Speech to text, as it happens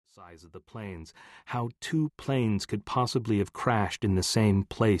size of the planes, how two planes could possibly have crashed in the same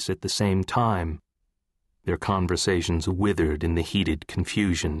place at the same time. Their conversations withered in the heated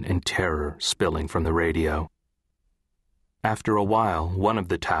confusion and terror spilling from the radio. After a while, one of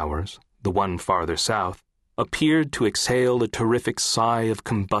the towers, the one farther south, appeared to exhale a terrific sigh of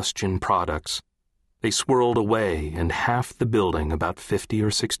combustion products. They swirled away, and half the building, about 50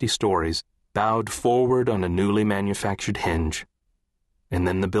 or 60 stories, bowed forward on a newly manufactured hinge. And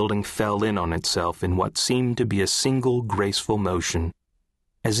then the building fell in on itself in what seemed to be a single graceful motion,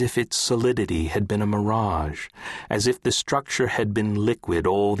 as if its solidity had been a mirage, as if the structure had been liquid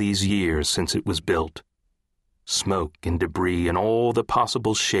all these years since it was built. Smoke and debris and all the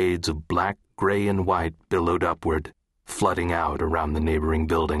possible shades of black, gray, and white billowed upward, flooding out around the neighboring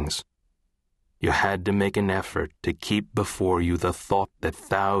buildings. You had to make an effort to keep before you the thought that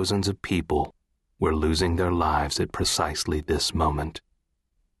thousands of people were losing their lives at precisely this moment.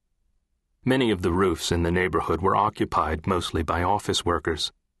 Many of the roofs in the neighborhood were occupied mostly by office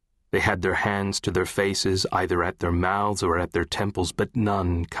workers. They had their hands to their faces, either at their mouths or at their temples, but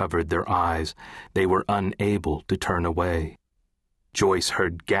none covered their eyes. They were unable to turn away. Joyce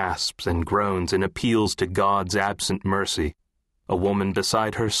heard gasps and groans and appeals to God's absent mercy. A woman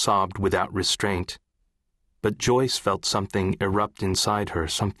beside her sobbed without restraint. But Joyce felt something erupt inside her,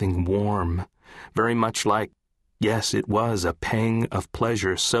 something warm, very much like, yes, it was a pang of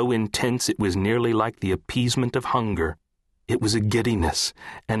pleasure so intense it was nearly like the appeasement of hunger. It was a giddiness,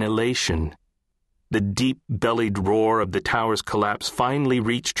 an elation. The deep-bellied roar of the tower's collapse finally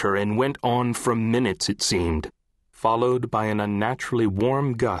reached her and went on for minutes, it seemed, followed by an unnaturally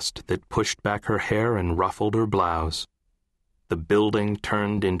warm gust that pushed back her hair and ruffled her blouse. The building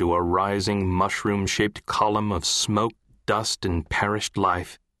turned into a rising mushroom-shaped column of smoke, dust, and perished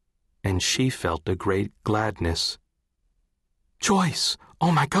life, and she felt a great gladness. "Joyce,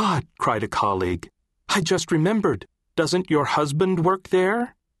 oh my God," cried a colleague. "I just remembered. Doesn't your husband work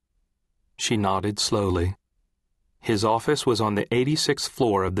there?" She nodded slowly. His office was on the 86th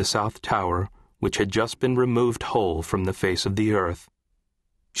floor of the South Tower, which had just been removed whole from the face of the earth.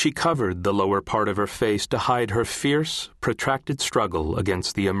 She covered the lower part of her face to hide her fierce, protracted struggle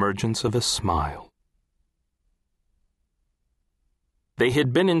against the emergence of a smile. They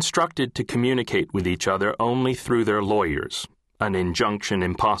had been instructed to communicate with each other only through their lawyers, an injunction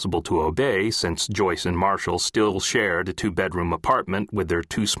impossible to obey since Joyce and Marshall still shared a two-bedroom apartment with their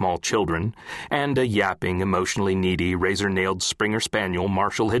two small children, and a yapping, emotionally needy, razor-nailed Springer Spaniel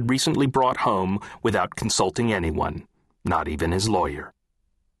Marshall had recently brought home without consulting anyone, not even his lawyer.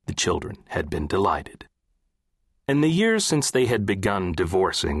 The children had been delighted. In the years since they had begun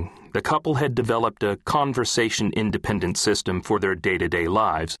divorcing, the couple had developed a conversation-independent system for their day-to-day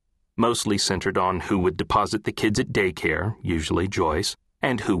lives, mostly centered on who would deposit the kids at daycare, usually Joyce,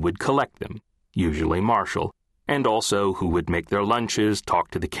 and who would collect them, usually Marshall, and also who would make their lunches, talk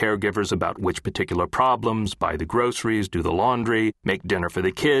to the caregivers about which particular problems, buy the groceries, do the laundry, make dinner for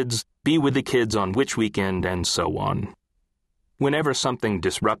the kids, be with the kids on which weekend, and so on. Whenever something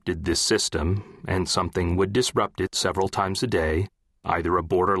disrupted this system, and something would disrupt it several times a day, either a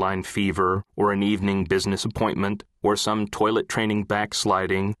borderline fever or an evening business appointment or some toilet training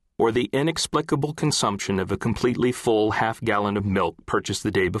backsliding or the inexplicable consumption of a completely full half-gallon of milk purchased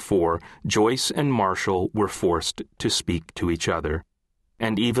the day before, Joyce and Marshall were forced to speak to each other.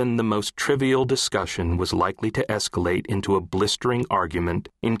 And even the most trivial discussion was likely to escalate into a blistering argument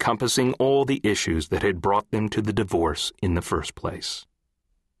encompassing all the issues that had brought them to the divorce in the first place.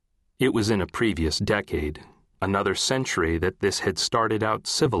 It was in a previous decade, another century, that this had started out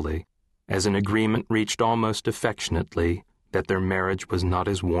civilly, as an agreement reached almost affectionately that their marriage was not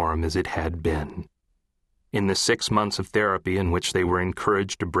as warm as it had been. In the 6 months of therapy in which they were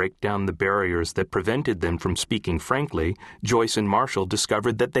encouraged to break down the barriers that prevented them from speaking frankly, Joyce and Marshall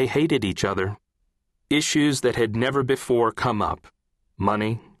discovered that they hated each other. Issues that had never before come up: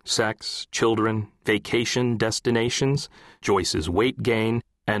 money, sex, children, vacation destinations, Joyce's weight gain,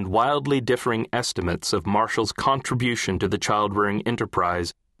 and wildly differing estimates of Marshall's contribution to the child-rearing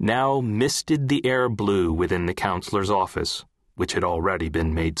enterprise now misted the air blue within the counselor's office, which had already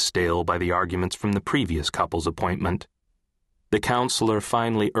been made stale by the arguments from the previous couple's appointment. The counselor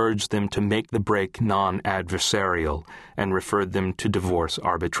finally urged them to make the break non-adversarial and referred them to divorce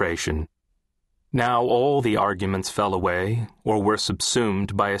arbitration. Now all the arguments fell away or were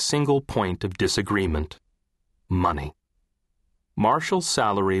subsumed by a single point of disagreement: money. Marshall's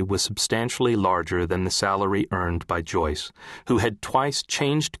salary was substantially larger than the salary earned by Joyce, who had twice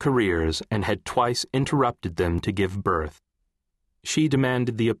changed careers and had twice interrupted them to give birth. She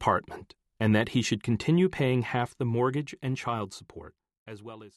demanded the apartment, and that he should continue paying half the mortgage and child support, as well as